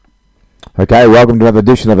Okay, welcome to another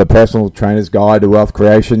edition of the Personal Trainer's Guide to Wealth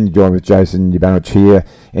Creation. You're joined with Jason Jovanovich here.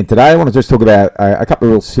 And today I want to just talk about a couple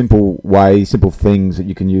of real simple things that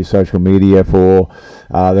you can use social media for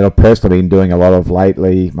that I've personally been doing a lot of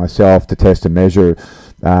lately myself to test and measure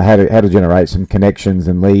how to generate some connections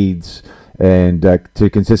and leads and to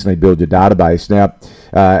consistently build your database. Now,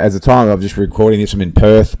 at the time I'm just recording this, I'm in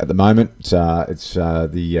Perth at the moment. It's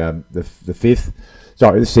the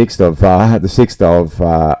 6th of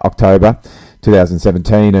October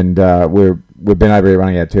 2017, and we've been over here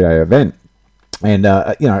running our 2-day event. And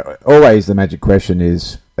always the magic question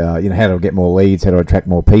is how to get more leads, how to attract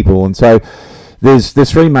more people. And so there's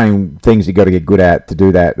three main things you've got to get good at to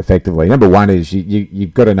do that effectively. Number one is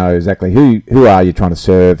you've got to know exactly who are you trying to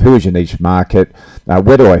serve, who is your niche market,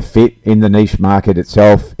 where do I fit in the niche market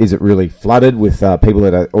itself? Is it really flooded with people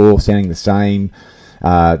that are all sounding the same,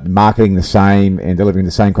 marketing the same and delivering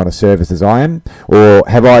the same kind of service as I am? Or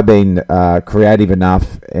have I been creative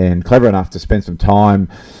enough and clever enough to spend some time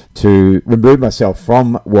to remove myself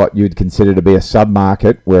from what you'd consider to be a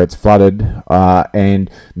sub-market where it's flooded and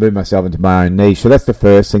move myself into my own niche? So that's the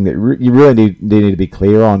first thing that you really need to be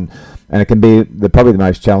clear on. And it can be probably the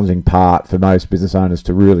most challenging part for most business owners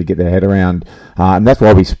to really get their head around. And that's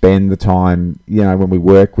why we spend the time, when we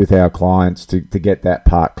work with our clients to get that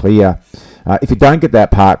part clear. If you don't get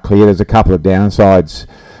that part clear, there's a couple of downsides.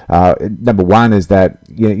 Number one is that,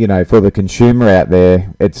 for the consumer out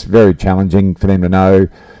there, it's very challenging for them to know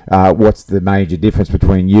what's the major difference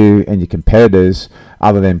between you and your competitors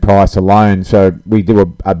other than price alone. So we do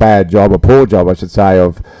a poor job, I should say,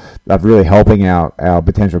 of really helping our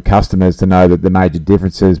potential customers to know that the major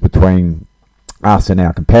differences between us and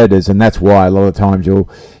our competitors. And that's why a lot of times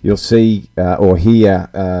you'll see or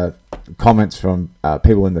hear comments from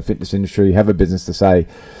people in the fitness industry, have a business, to say,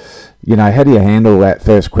 how do you handle that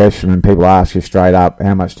first question when people ask you straight up,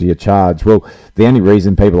 how much do you charge? Well, the only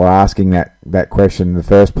reason people are asking that question in the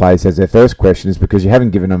first place as their first question is because you haven't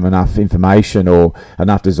given them enough information or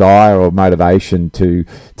enough desire or motivation to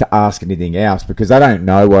ask anything else, because they don't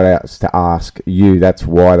know what else to ask you. That's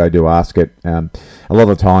why they do ask it. A lot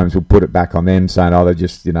of times we'll put it back on them, saying, they're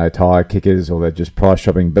just, tire kickers, or they're just price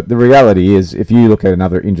shopping. But the reality is, if you look at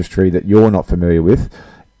another industry that you're not familiar with,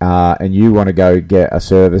 and you want to go get a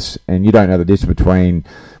service and you don't know the difference between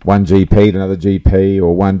one GP to another GP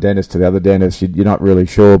or one dentist to the other dentist, you're not really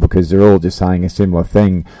sure because they're all just saying a similar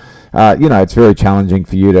thing. It's very challenging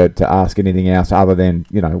for you to ask anything else other than,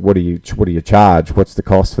 what do you charge? What's the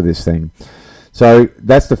cost for this thing? So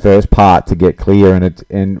that's the first part to get clear.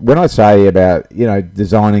 And when I say about,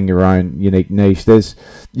 designing your own unique niche,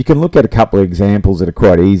 you can look at a couple of examples that are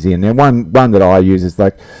quite easy. And then one that I use is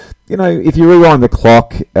like, if you rewind the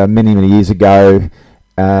clock many years ago,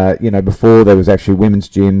 before there was actually women's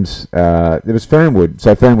gyms, there was Fernwood.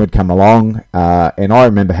 So Fernwood come along, and I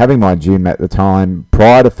remember having my gym at the time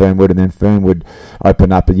prior to Fernwood, and then Fernwood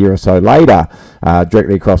opened up a year or so later,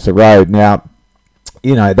 directly across the road. Now,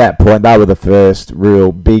 at that point, they were the first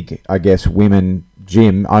real big, I guess, women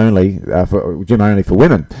gym only for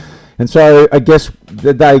women. And so I guess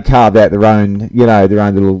they carved out their own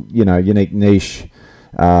little, unique niche.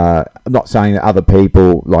 I'm not saying that other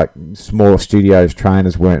people, like smaller studios,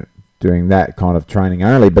 trainers, weren't doing that kind of training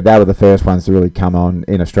only, but they were the first ones to really come on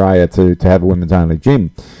in Australia to have a women's only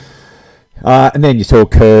gym. And then you saw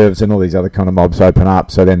Curves and all these other kind of mobs open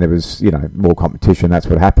up. So then there was, more competition. That's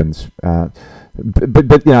what happens.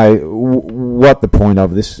 But what the point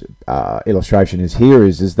of this illustration is here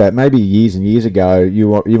is that maybe years and years ago you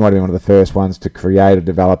might be one of the first ones to create or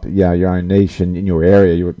develop your own niche in your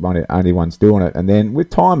area. You were one of the only ones doing it, and then with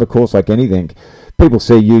time, of course, like anything, people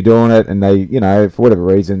see you doing it, and they for whatever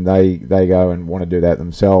reason they go and want to do that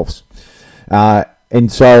themselves. And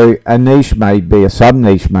so a niche may be, a sub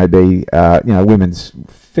niche may be women's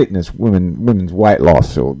fitness, women's weight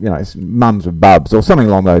loss, or mums with bubs, or something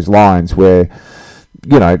along those lines, where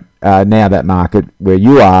now that market where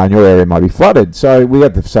you are in your area might be flooded. So we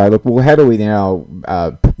have to say, look, well, how do we now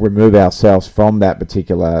remove ourselves from that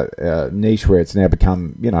particular niche where it's now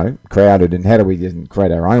become crowded, and how do we then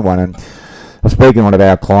create our own one? And I was speaking to one of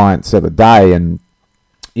our clients the other day, and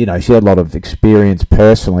she had a lot of experience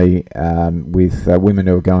personally with women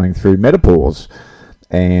who are going through menopause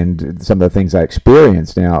and some of the things they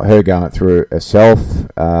experienced. Now, her going through herself,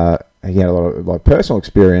 he had a lot of personal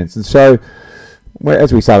experience. And so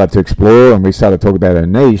as we started to explore and we started talking about her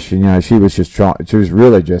niche, she was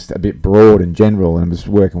really just a bit broad in general and was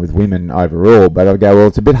working with women overall. But I go, well,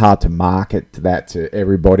 it's a bit hard to market that to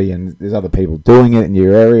everybody, and there's other people doing it in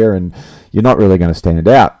your area, and you're not really going to stand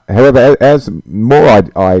out. However, as more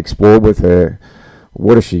I explored with her,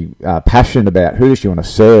 what is she passionate about? Who does she want to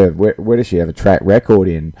serve? Where does she have a track record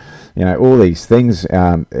in? All these things.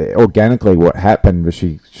 Organically, what happened was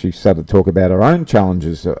she started to talk about her own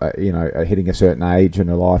challenges, hitting a certain age in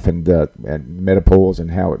her life and menopause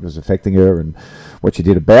and how it was affecting her and what she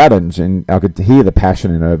did about it. And I could hear the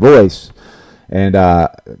passion in her voice. And,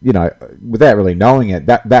 without really knowing it,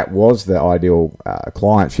 that was the ideal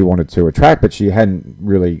client she wanted to attract, but she hadn't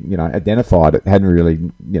really, identified it, hadn't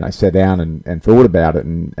really, sat down and thought about it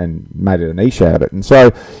and made it a niche out of it. And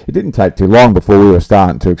so it didn't take too long before we were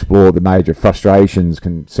starting to explore the major frustrations,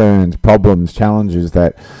 concerns, problems, challenges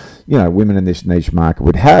that, women in this niche market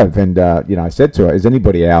would have. And, I said to her, is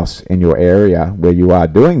anybody else in your area where you are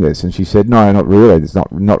doing this? And she said, no, not really. There's not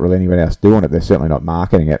really anyone else doing it. They're certainly not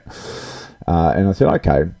marketing it. And I said,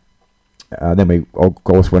 okay. Then we, of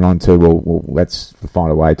course, went on to, well, let's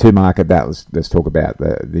find a way to market that. Let's talk about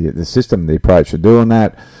the system, the approach to doing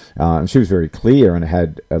that. And she was very clear and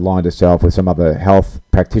had aligned herself with some other health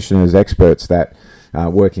practitioners, experts that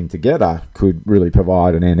working together could really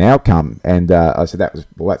provide an end outcome. And I said,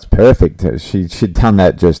 that's perfect. She'd done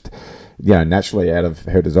that just, naturally out of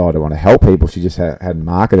her desire to want to help people. She just hadn't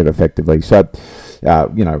marketed effectively. So,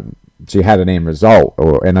 she had an end result,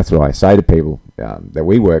 and that's what I say to people that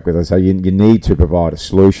we work with. I say you need to provide a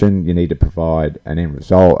solution, you need to provide an end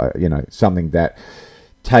result, something that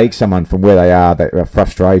takes someone from where they are, that a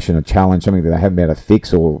frustration, a challenge, something that they haven't been able to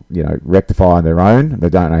fix or rectify on their own. They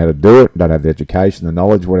don't know how to do it, don't have the education, the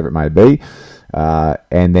knowledge, whatever it may be,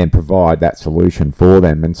 and then provide that solution for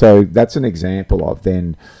them. And so that's an example of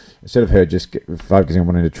then, instead of her just focusing on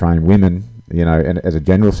wanting to train women, and as a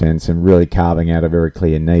general sense, and really carving out a very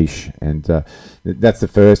clear niche. And that's the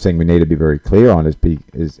first thing we need to be very clear on,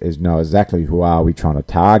 is know exactly who are we trying to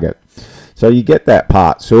target. So you get that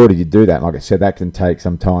part sorted, you do that. Like I said, that can take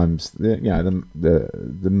sometimes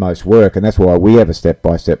the most work, and that's why we have a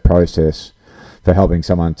step-by-step process for helping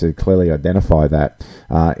someone to clearly identify that.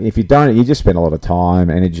 If you don't, you just spend a lot of time,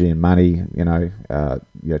 energy, and money,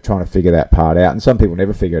 trying to figure that part out. And some people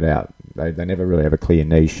never figure it out. They never really have a clear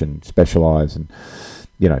niche and specialise, and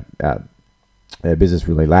their business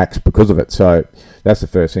really lacks because of it. So that's the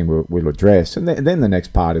first thing we'll address. And then the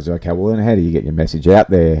next part is, okay, well, then how do you get your message out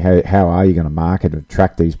there? How are you going to market and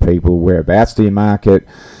attract these people? Whereabouts do you market?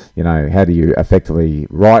 How do you effectively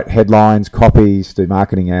write headlines, copies, do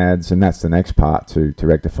marketing ads? And that's the next part to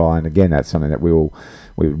rectify. And again, that's something that we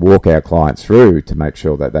walk our clients through to make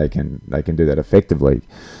sure that they can do that effectively.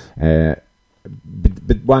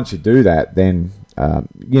 But once you do that, then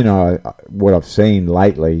what I've seen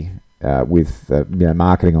lately with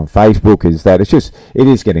marketing on Facebook is that it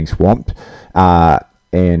is getting swamped.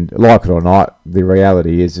 And like it or not, the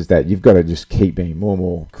reality is that you've got to just keep being more and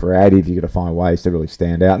more creative. You've got to find ways to really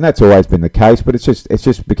stand out, and that's always been the case. But it's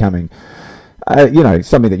just becoming,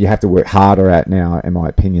 something that you have to work harder at now, in my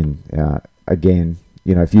opinion. Again,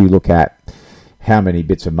 if you look at how many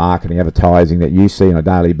bits of marketing, advertising that you see on a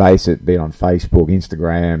daily basis, be it on Facebook,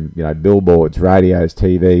 Instagram, billboards, radios,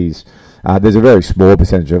 TVs. There's a very small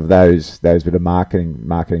percentage of those bit of marketing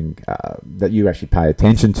that you actually pay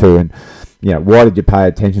attention to. And why did you pay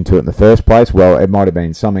attention to it in the first place? Well, it might have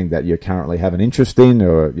been something that you currently have an interest in,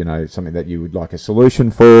 or something that you would like a solution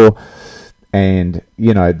for. And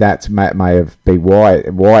that may have been why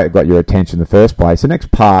it got your attention in the first place. The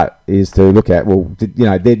next part is to look at, well, did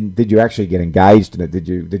you actually get engaged in it? Did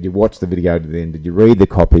you watch the video to the end? Did you read the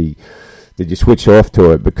copy? Did you switch off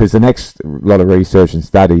to it? Because the next lot of research and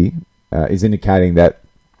study is indicating that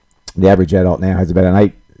the average adult now has about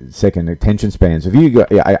an 8-second attention span. So if you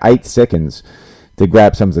got 8 seconds to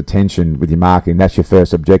grab someone's attention with your marketing, that's your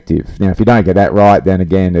first objective. Now, if you don't get that right, then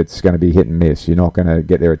again, it's going to be hit and miss. You're not going to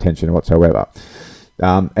get their attention whatsoever.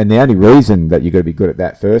 And the only reason that you've got to be good at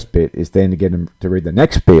that first bit is then to get them to read the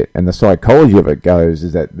next bit. And the psychology of it goes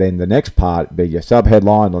is that then the next part, be your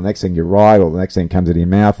sub-headline, or the next thing you write, or the next thing comes out of your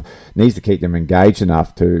mouth, needs to keep them engaged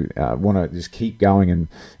enough to want to just keep going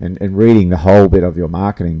and reading the whole bit of your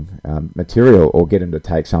marketing material, or get them to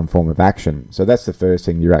take some form of action. So that's the first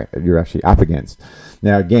thing you're actually up against.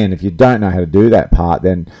 Now, again, if you don't know how to do that part,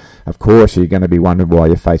 then of course you're going to be wondering why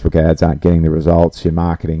your Facebook ads aren't getting the results, your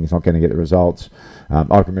marketing is not going to get the results.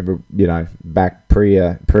 I can remember, back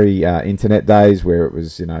pre-internet days where it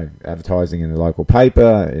was, advertising in the local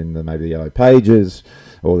paper, in maybe the Yellow Pages,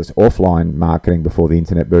 all this offline marketing before the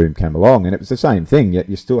internet boom came along, and it was the same thing. Yet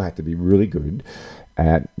you still had to be really good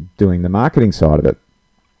at doing the marketing side of it.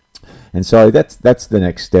 And so that's the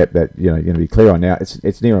next step that you're going to be clear on. Now,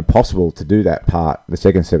 it's near impossible to do that part, the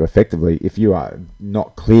second step, effectively, if you are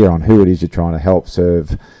not clear on who it is you're trying to help,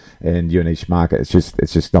 serve, in your niche market. It's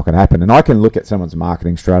just not going to happen. And I can look at someone's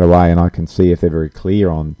marketing straight away, and I can see if they're very clear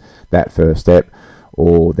on that first step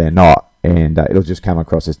or they're not. And it'll just come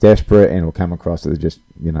across as desperate, and it'll come across as just,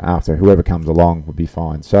 after whoever comes along will be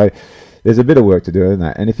fine. So there's a bit of work to do in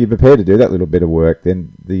that. And if you're prepared to do that little bit of work,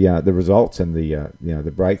 then the results and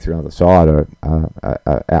the breakthrough on the side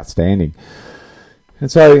are outstanding.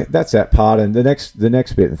 And so that's that part. And the next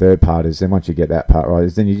bit, the third part, is then once you get that part right,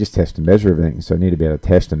 is then you just test and measure everything. So you need to be able to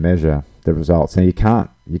test and measure the results. Now you can't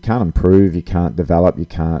improve, you can't develop, you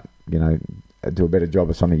can't do a better job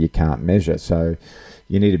of something you can't measure. So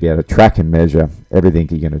you need to be able to track and measure everything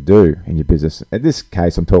you're going to do in your business. In this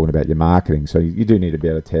case, I'm talking about your marketing. So you do need to be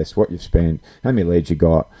able to test what you've spent, how many leads you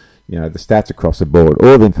got, the stats across the board,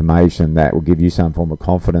 all the information that will give you some form of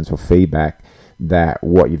confidence or feedback that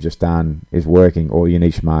what you've just done is working, or your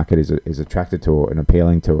niche market is attracted to it and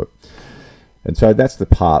appealing to it. And so that's the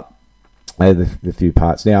part, the few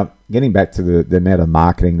parts. Now, getting back to the amount of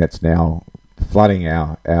marketing that's now flooding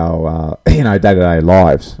our day-to-day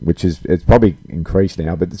lives, which it's probably increased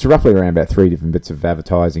now, but it's roughly around about 3 different bits of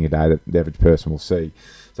advertising a day that the average person will see.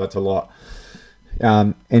 So it's a lot.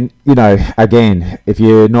 And again, if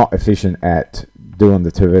you're not efficient at doing the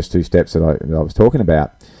first two steps that I was talking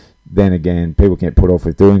about, then again, people can get put off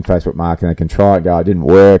with doing Facebook marketing. They can try it, go, it didn't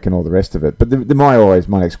work, and all the rest of it. But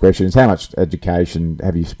my next question is, how much education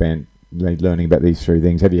have you spent learning about these three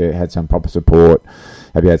things? Have you had some proper support?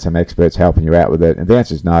 Have you had some experts helping you out with it? And if the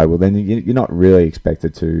answer is no, well, then you're not really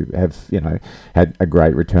expected to have, had a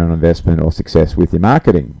great return on investment or success with your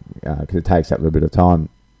marketing, because it takes that little bit of time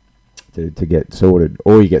to get sorted,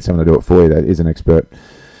 or you get someone to do it for you that is an expert.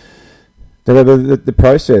 So the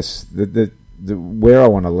process, where I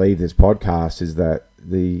want to leave this podcast is that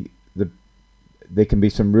there can be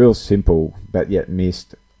some real simple but yet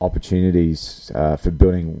missed opportunities for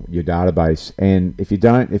building your database. And if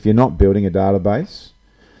you're not building a database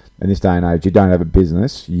in this day and age, you don't have a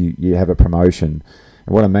business, you have a promotion.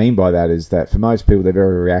 And what I mean by that is that for most people, they're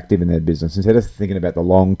very reactive in their business. Instead of thinking about the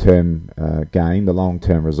long-term game, the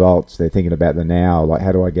long-term results, they're thinking about the now, like,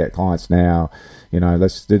 how do I get clients now?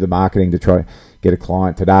 Let's do the marketing to try to get a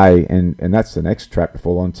client today. And that's the next trap to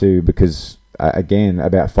fall onto, because again,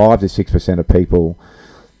 about 5 to 6% of people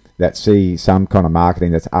that see some kind of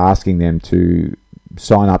marketing that's asking them to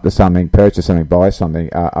sign up to something, purchase something, buy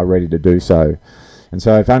something, are ready to do so. And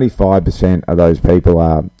so if only 5% of those people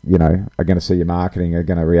are going to see your marketing, are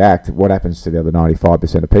going to react, what happens to the other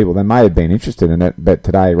 95% of people? They may have been interested in it, but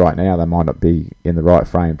today, right now, they might not be in the right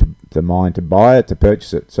frame to mind to buy it, to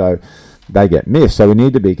purchase it. So they get missed. So we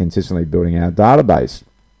need to be consistently building our database.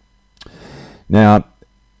 Now,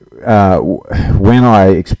 when I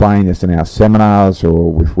explain this in our seminars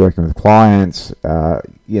or with working with clients,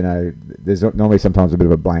 there's normally sometimes a bit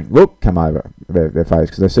of a blank look come over their face,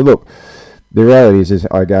 because they say, look, the reality is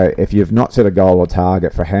I go, if you've not set a goal or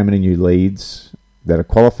target for how many new leads that are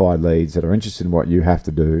qualified leads that are interested in what you have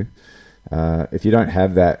to do, if you don't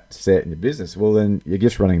have that set in your business, well, then you're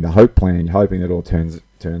just running the hope plan, you're hoping that all turns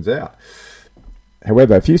out.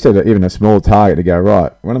 However, if you set even a small target to go,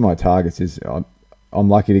 right, one of my targets is I'm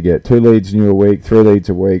lucky to get 2 leads new a week, 3 leads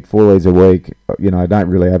a week, 4 leads a week. I don't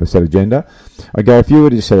really have a set agenda. I go, if you were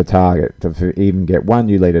to set a target to even get 1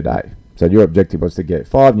 new lead a day, so your objective was to get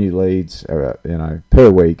 5 new leads, per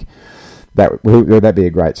week, would that be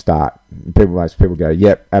a great start? Most people go,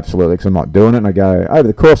 yep, absolutely, because I'm not doing it. And I go, over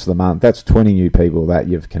the course of the month, that's 20 new people that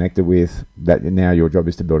you've connected with, that now your job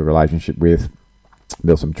is to build a relationship with,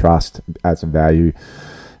 build some trust, add some value.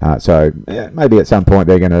 So maybe at some point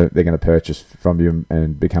they're gonna purchase from you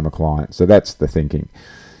and become a client. So that's the thinking.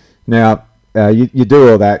 Now you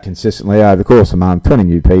do all that consistently over the course of a month, 20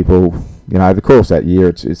 new people. Over the course of that year,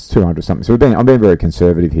 it's 200 something. So I'm being very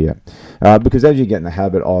conservative here, because as you get in the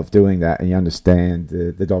habit of doing that and you understand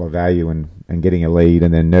the dollar value and getting a lead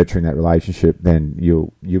and then nurturing that relationship, then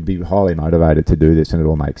you'll be highly motivated to do this, and it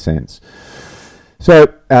all makes sense.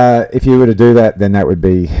 So if you were to do that, then that would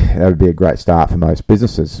be a great start for most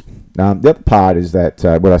businesses. The other part is that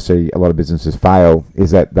what I see a lot of businesses fail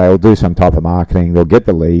is that they'll do some type of marketing, they'll get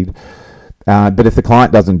the lead, but if the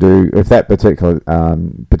client if that particular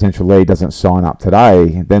potential lead doesn't sign up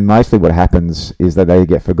today, then mostly what happens is that they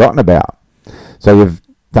get forgotten about. So you've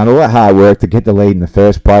done all that hard work to get the lead in the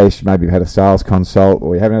first place. Maybe you've had a sales consult,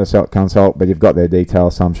 or you haven't had a sales consult, but you've got their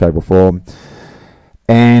details some shape or form,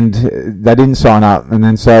 and they didn't sign up, and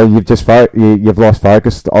then so you've lost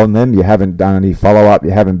focus on them. You haven't done any follow-up,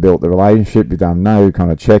 you haven't built the relationship, you've done no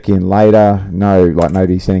kind of check-in later, no, like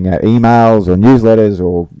maybe sending out emails or newsletters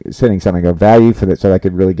or sending something of value for that, so they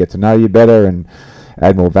could really get to know you better and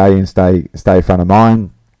add more value and stay front of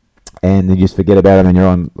mind. and you just forget about them, and you're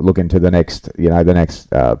on looking to the next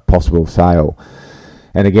possible sale.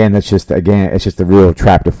 And again, it's just a real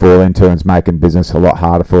trap to fall into, and it's making business a lot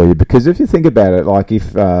harder for you. Because if you think about it, like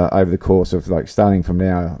if over the course of like starting from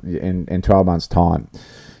now in 12 months' time,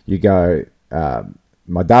 you go,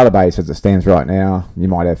 my database as it stands right now, you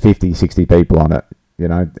might have 50, 60 people on it,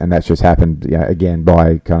 and that's just happened, again,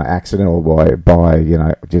 by kind of accident or by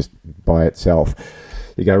just by itself.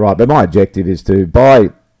 You go, right, but my objective is to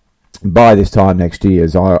by this time next year,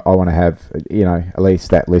 I want to have at least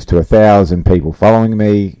that list to 1,000 people following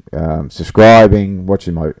me, subscribing,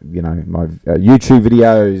 watching my my YouTube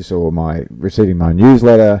videos, or receiving my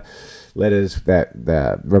letters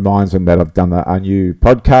that reminds them that I've done a new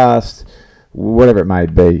podcast, whatever it may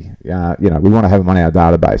be. We want to have them on our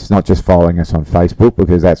database, not just following us on Facebook,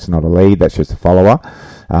 because that's not a lead, that's just a follower.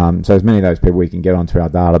 So as many of those people we can get onto our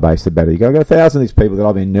database, the better. You've got 1,000 of these people that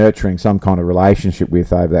I've been nurturing some kind of relationship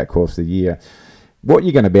with over that course of the year. What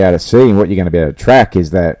you're going to be able to see and what you're going to be able to track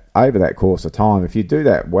is that over that course of time, if you do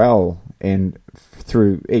that well, and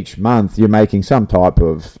through each month you're making some type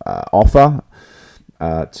of offer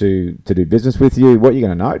to do business with you, what you're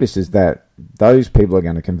going to notice is that those people are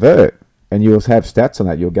going to convert, and you'll have stats on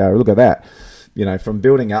that. You'll go, look at that. From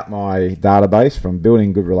building up my database, from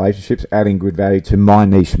building good relationships, adding good value to my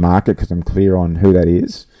niche market, because I'm clear on who that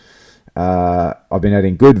is. I've been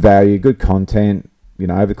adding good value, good content.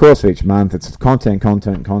 Over the course of each month, it's content,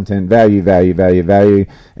 value,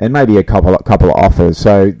 and maybe a couple of offers.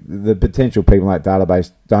 So the potential people in that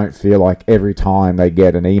database don't feel like every time they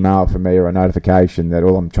get an email from me or a notification that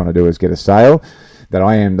all I'm trying to do is get a sale. They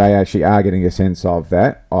actually are getting a sense of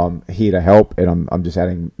that I'm here to help, and I'm just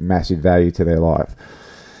adding massive value to their life.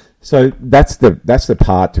 So that's the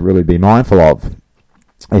part to really be mindful of,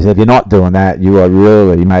 is if you're not doing that, you are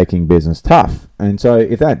really making business tough. And so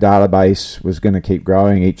if that database was going to keep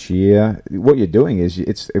growing each year, what you're doing is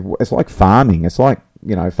it's like farming. It's like,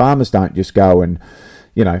 farmers don't just go and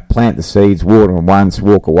plant the seeds, water them once,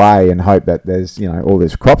 walk away, and hope that there's, all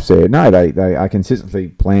this crops there. No, they are consistently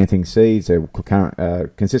planting seeds. They're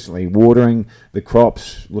consistently watering the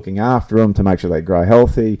crops, looking after them to make sure they grow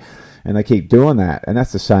healthy, and they keep doing that. And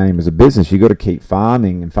that's the same as a business. You've got to keep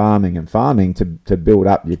farming and farming and farming to build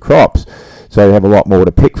up your crops, so you have a lot more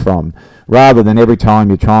to pick from. Rather than every time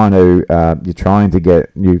you're trying to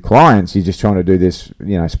get new clients, you're just trying to do this,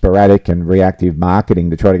 sporadic and reactive marketing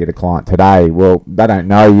to try to get a client today. Well, they don't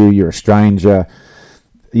know you. You're a stranger.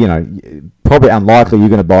 Probably unlikely you're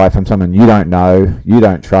going to buy from someone you don't know, you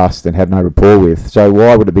don't trust, and have no rapport with. So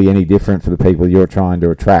why would it be any different for the people you're trying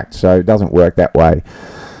to attract? So it doesn't work that way.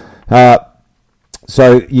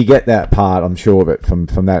 So you get that part, I'm sure of it, from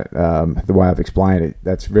that, the way I've explained it.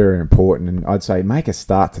 That's very important. And I'd say make a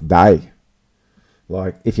start today.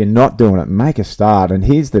 Like, if you're not doing it, make a start. And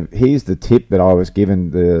here's the tip that I was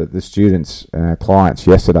giving the students and our clients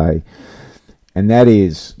yesterday. And that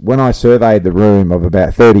is, when I surveyed the room of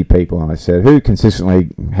about 30 people, and I said, who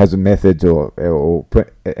consistently has a method or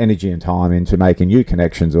put energy and time into making new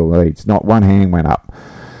connections or leads? Not one hand went up.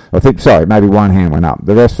 Maybe one hand went up.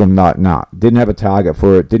 The rest of them, didn't have a target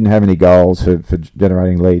for it, didn't have any goals for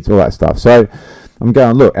generating leads, all that stuff. So I'm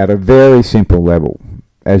going, look, at a very simple level,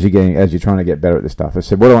 as you're trying to get better at this stuff, I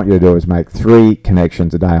said, what I want you to do is make 3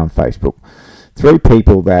 connections a day on Facebook. 3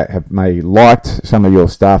 people that have maybe liked some of your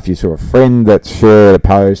stuff. You saw a friend that shared a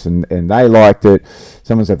post and they liked it.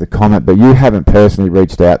 Someone's had the comment, but you haven't personally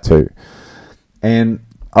reached out to. And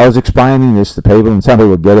I was explaining this to people, and some people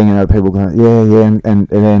were getting it, other people going, yeah, and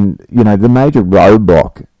then, the major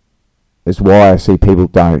roadblock is why I see people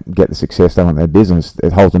don't get the success they want in their business.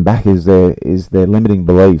 It holds them back is their limiting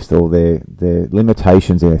beliefs, or their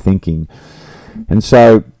limitations in their thinking. And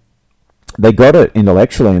so they got it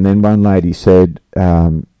intellectually, and then one lady said,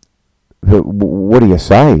 what do you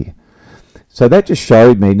say? So that just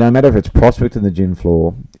showed me, no matter if it's prospecting the gym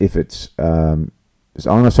floor, if it's on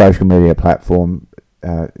a social media platform,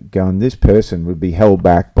 going, this person would be held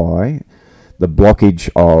back by the blockage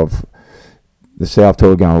of the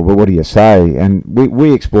self-talk, going, well, what do you say? And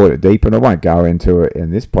we explored it deeper, and I won't go into it in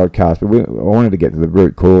this podcast, but I wanted to get to the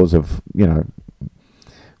root cause of,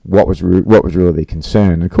 what was really the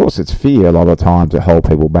concern. And of course, it's fear a lot of times that hold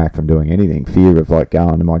people back from doing anything. Fear of like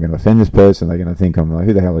going, am I going to offend this person? They're going to think I'm like,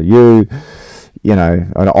 who the hell are you?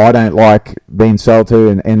 I don't like being sold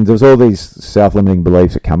to, and there's all these self-limiting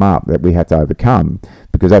beliefs that come up that we have to overcome,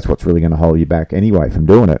 because that's what's really going to hold you back anyway from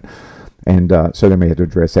doing it. And so then we had to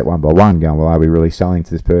address that one by one, going, well, are we really selling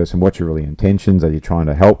to this person? What's your really intentions? Are you trying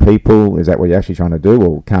to help people? Is that what you're actually trying to do?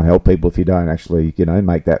 Well, can't help people if you don't actually,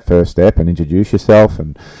 make that first step and introduce yourself.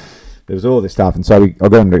 And there was all this stuff. And so I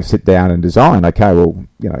got them to sit down and design, okay, well,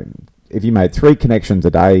 if you made 3 connections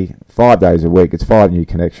a day, 5 days a week, it's 5 new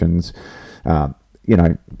connections.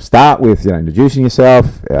 Start with, introducing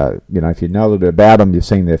yourself. If you know a little bit about them, you've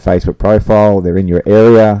seen their Facebook profile, they're in your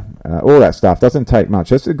area, all that stuff doesn't take much.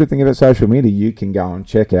 That's the good thing about social media. You can go and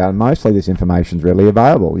check out. Mostly this information is readily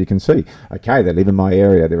available. You can see, okay, they live in my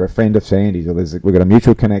area, they're a friend of Sandy's, or we've got a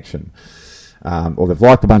mutual connection, or they've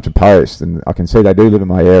liked a bunch of posts, and I can see they do live in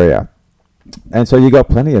my area. And so you've got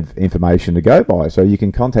plenty of information to go by. So you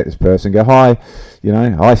can contact this person, go, hi,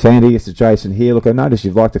 hi Sandy, this is Jason here. Look, I noticed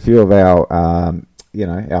you've liked a few of our,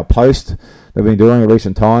 our posts that we've been doing in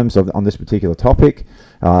recent times on this particular topic.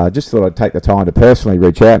 Just thought I'd take the time to personally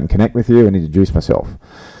reach out and connect with you and introduce myself.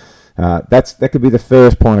 That could be the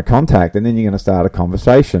first point of contact, and then you're going to start a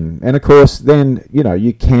conversation. And of course, then,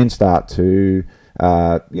 you can start to,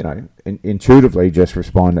 intuitively just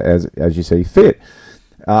respond as you see fit.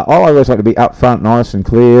 I always like to be upfront, nice and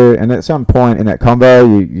clear, and at some point in that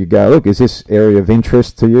convo, you go, look, is this area of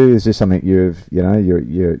interest to you? Is this something you're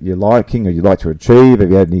liking or you'd like to achieve?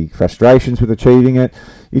 Have you had any frustrations with achieving it?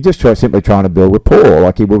 You're just simply trying to build rapport,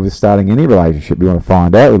 like you would with starting any relationship. You want to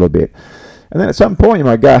find out a little bit. And then at some point you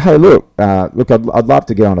might go, hey, look, I'd love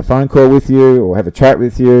to get on a phone call with you or have a chat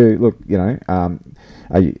with you. Look, are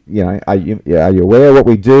you aware of what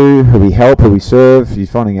we do, who we help, who we serve? You're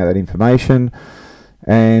finding out that information.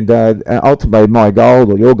 And ultimately, my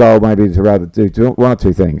goal or your goal may be to rather do one or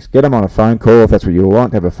two things. Get them on a phone call if that's what you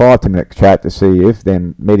want. Have a 5-10 minute chat to see if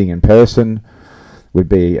them meeting in person would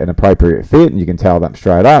be an appropriate fit, and you can tell them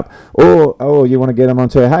straight up. Or you want to get them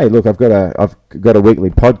onto, hey, look, I've got a weekly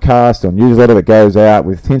podcast or newsletter that goes out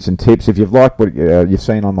with hints and tips. If you've liked what you've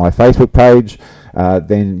seen on my Facebook page,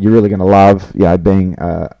 then you're really going to love being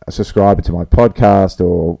a subscriber to my podcast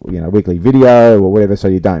or weekly video or whatever, so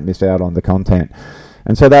you don't miss out on the content.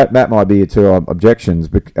 And so that might be your 2 objectives,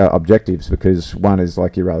 because one is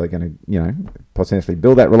like you're rather going to potentially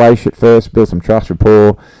build that relationship first, build some trust,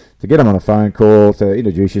 rapport, to get them on a phone call, to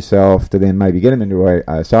introduce yourself, to then maybe get them into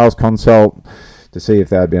a sales consult to see if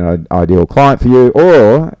that would be an ideal client for you,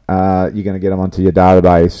 or you're going to get them onto your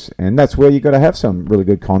database, and that's where you've got to have some really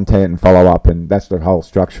good content and follow up, and that's the whole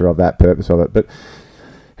structure of that, purpose of it. But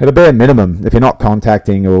at a bare minimum, if you're not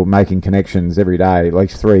contacting or making connections every day, at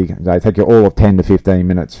least 3, they take you all of 10 to 15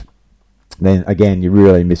 minutes, then again, you're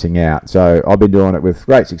really missing out. So I've been doing it with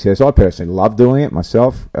great success. I personally love doing it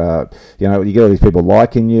myself. You get all these people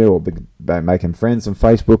liking you or making friends on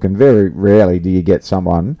Facebook, and very rarely do you get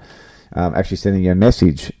someone actually sending you a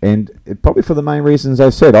message. And probably for the main reasons I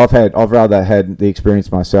said, I've rather had the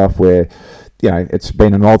experience myself where it's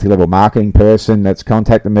been a multi-level marketing person that's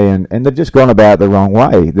contacted me, and they've just gone about it the wrong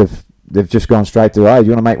way. They've just gone straight to, hey, do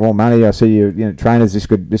you want to make more money? I see you, trainers, this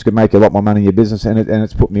could make you a lot more money in your business, and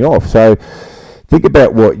it's put me off. So think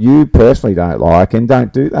about what you personally don't like and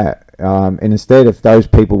don't do that. And instead, if those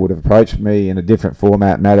people would have approached me in a different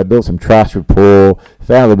format, matter, build some trust, rapport,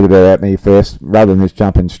 found a little bit about me first, rather than just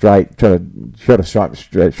jumping straight, try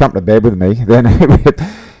to jump to bed with me, then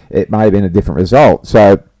it may have been a different result.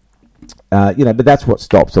 So, but that's what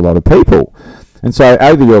stops a lot of people. And so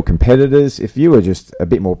over your competitors, if you were just a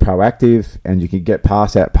bit more proactive and you could get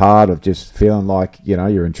past that part of just feeling like,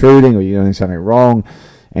 you're intruding or you're doing something wrong,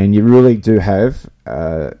 and you really do have,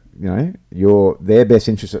 their best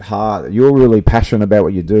interest at heart, you're really passionate about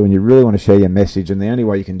what you do and you really want to share your message, and the only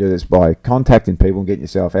way you can do this by contacting people and getting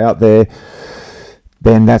yourself out there,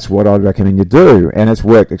 then that's what I'd recommend you do. And it's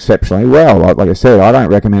worked exceptionally well. Like I said, I don't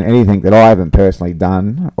recommend anything that I haven't personally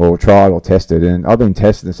done or tried or tested. And I've been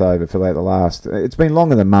testing this over for like the last, it's been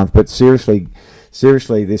longer than a month, but seriously,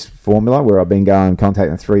 this formula where I've been going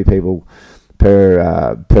contacting 3 people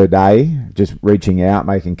per day, just reaching out,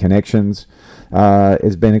 making connections,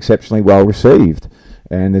 has been exceptionally well received.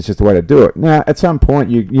 And it's just the way to do it. Now, at some point,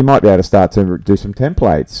 you might be able to start to do some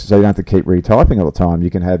templates, so you don't have to keep retyping all the time. You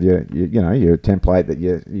can have your template that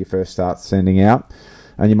you first start sending out,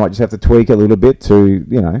 and you might just have to tweak a little bit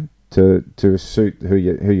to suit who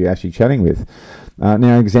you're actually chatting with.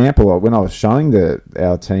 Now, example, when I was showing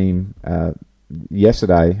our team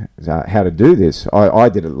yesterday how to do this, I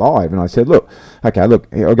did it live, and I said, look,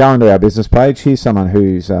 I'll go into our business page. Here's someone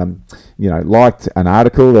who's liked an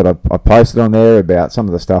article that I posted on there about some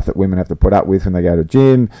of the stuff that women have to put up with when they go to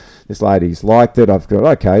gym. This lady's liked it. I've got,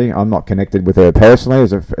 okay, I'm not connected with her personally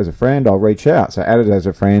as a friend. I'll reach out. So I added as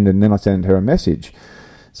a friend, and then I send her a message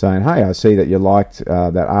saying, hey, I see that you liked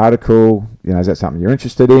that article. Is that something you're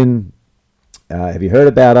interested in? Have you heard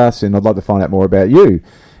about us? And I'd like to find out more about you.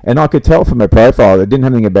 And I could tell from her profile that it didn't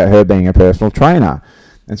have anything about her being a personal trainer.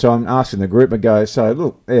 And so I'm asking the group, I go, so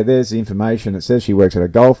look, there's the information. It says she works at a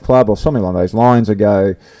golf club or something along those lines. I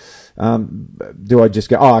go, do I just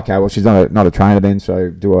go, oh, okay, well, she's not a trainer then, so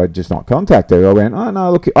do I just not contact her? I went, oh,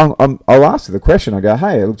 no, look, I'll ask her the question. I go,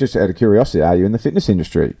 hey, look, just out of curiosity, are you in the fitness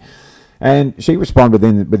industry? And she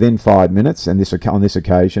responded within 5 minutes, and on this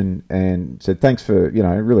occasion, and said, thanks for,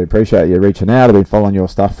 really appreciate you reaching out. I've been following your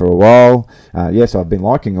stuff for a while. Yes, I've been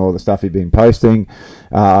liking all the stuff you've been posting.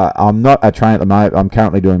 I'm not a trainer at the moment. I'm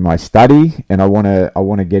currently doing my study, and I want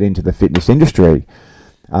to get into the fitness industry.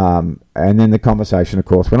 And then the conversation, of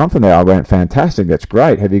course, went on from there. I went, fantastic, that's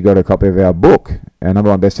great. Have you got a copy of our book, our number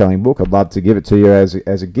one best-selling book? I'd love to give it to you as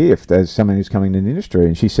a gift, as someone who's coming in the industry.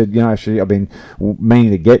 And she said, I've been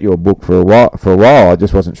meaning to get your book for a while. I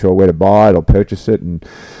just wasn't sure where to buy it or purchase it and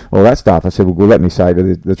all that stuff. I said, well, let me save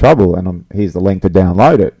you the trouble, and here's the link to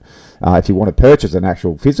download it. If you want to purchase an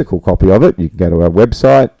actual physical copy of it, you can go to our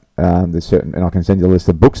website. There's certain, and I can send you a list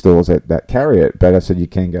of bookstores that carry it. But I said you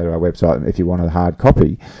can go to our website if you want a hard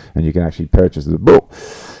copy, and you can actually purchase the book.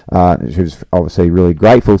 She was obviously really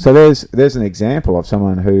grateful. So there's an example of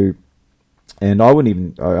someone who, and I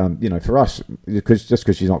wouldn't even, for us, because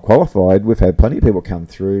she's not qualified, we've had plenty of people come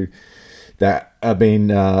through that have been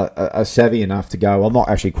are savvy enough to go, I'm not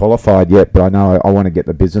actually qualified yet, but I know I want to get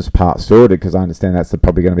the business part sorted, because I understand that's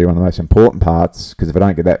probably going to be one of the most important parts, because if I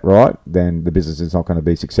don't get that right, then the business is not going to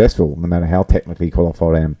be successful, no matter how technically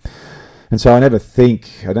qualified I am. And so I never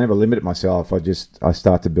limit myself. I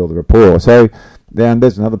start to build a rapport. So then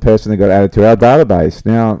there's another person that got added to our database.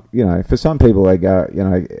 Now, for some people, they go,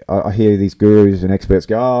 I hear these gurus and experts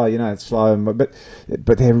go, oh, it's slow, but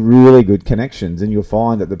they're really good connections. And you'll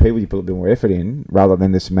find that the people you put a bit more effort in, rather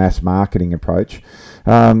than this mass marketing approach,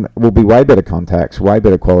 will be way better contacts, way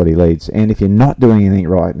better quality leads. And if you're not doing anything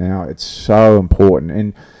right now, it's so important.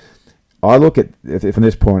 And I look at it from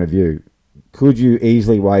this point of view. Could you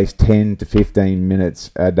easily waste 10 to 15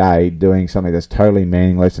 minutes a day doing something that's totally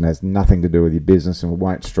meaningless and has nothing to do with your business and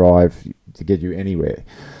won't strive to get you anywhere?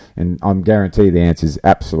 And I'm guaranteed the answer is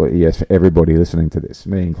absolutely yes for everybody listening to this,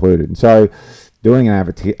 me included. And so doing an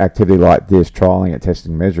activity like this, trialing it,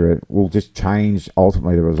 testing, measure it, will just change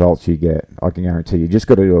ultimately the results you get. I can guarantee you. Just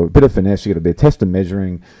got to do a bit of finesse. You got to be a test and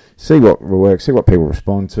measuring, see what works, see what people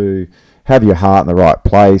respond to. Have your heart in the right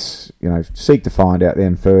place, seek to find out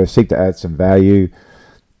them first, seek to add some value.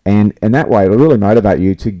 And that way it'll really motivate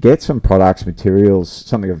you to get some products, materials,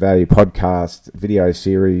 something of value, podcast, video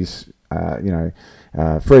series,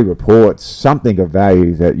 free reports, something of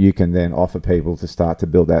value that you can then offer people to start to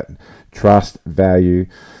build that trust, value,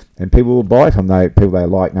 and people will buy from people they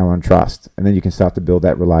like, know, and trust. And then you can start to build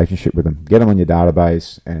that relationship with them. Get them on your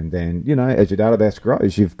database, and then, as your database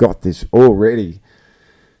grows, you've got this already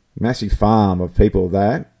massive farm of people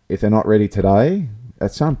that, if they're not ready today,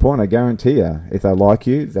 at some point, I guarantee you, if they like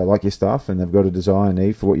you, they like your stuff, and they've got a desire and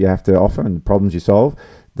need for what you have to offer and the problems you solve,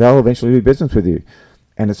 they'll eventually do business with you.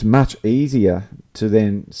 And it's much easier to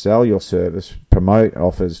then sell your service, promote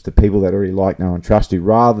offers to people that already like, know, and trust you,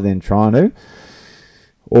 rather than trying to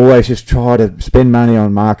always just try to spend money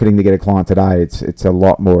on marketing to get a client today. It's a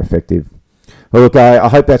lot more effective. Well, look, I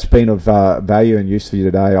hope that's been of value and use for you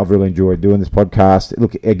today. I've really enjoyed doing this podcast.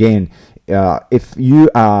 Look, again, if you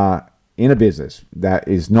are in a business that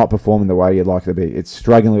is not performing the way you'd like it to be, it's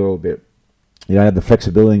struggling a little bit, you don't have the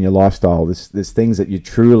flexibility in your lifestyle, there's things that you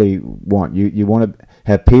truly want. You want to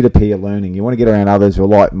have peer-to-peer learning. You want to get around others who are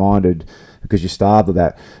like-minded, because you're starved of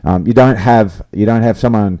that. You don't have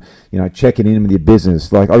someone, checking in with your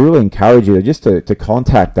business. Like, I really encourage you to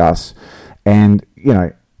contact us and,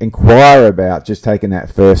 inquire about just taking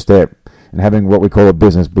that first step and having what we call a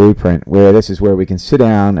business blueprint, where this is where we can sit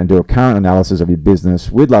down and do a current analysis of your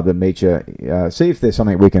business. We'd love to meet you, see if there's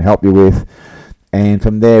something we can help you with. And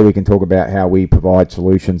from there, we can talk about how we provide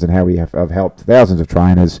solutions and how we have helped thousands of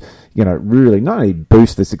trainers, really not only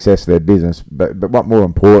boost the success of their business, but what more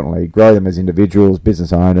importantly, grow them as individuals,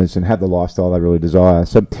 business owners, and have the lifestyle they really desire.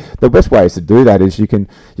 So the best ways to do that is you can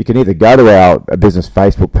either go to our business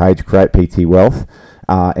Facebook page, Create PT Wealth,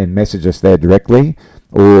 and message us there directly,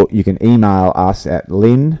 or you can email us at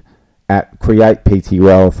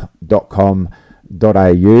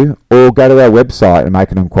lynn@createptwealth.com.au, or go to our website and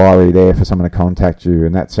make an inquiry there for someone to contact you,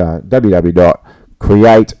 and that's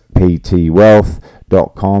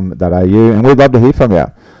www.createptwealth.com.au, and we'd love to hear from you.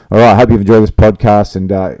 All right, I hope you've enjoyed this podcast,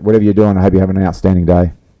 and whatever you're doing, I hope you have an outstanding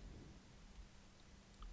day.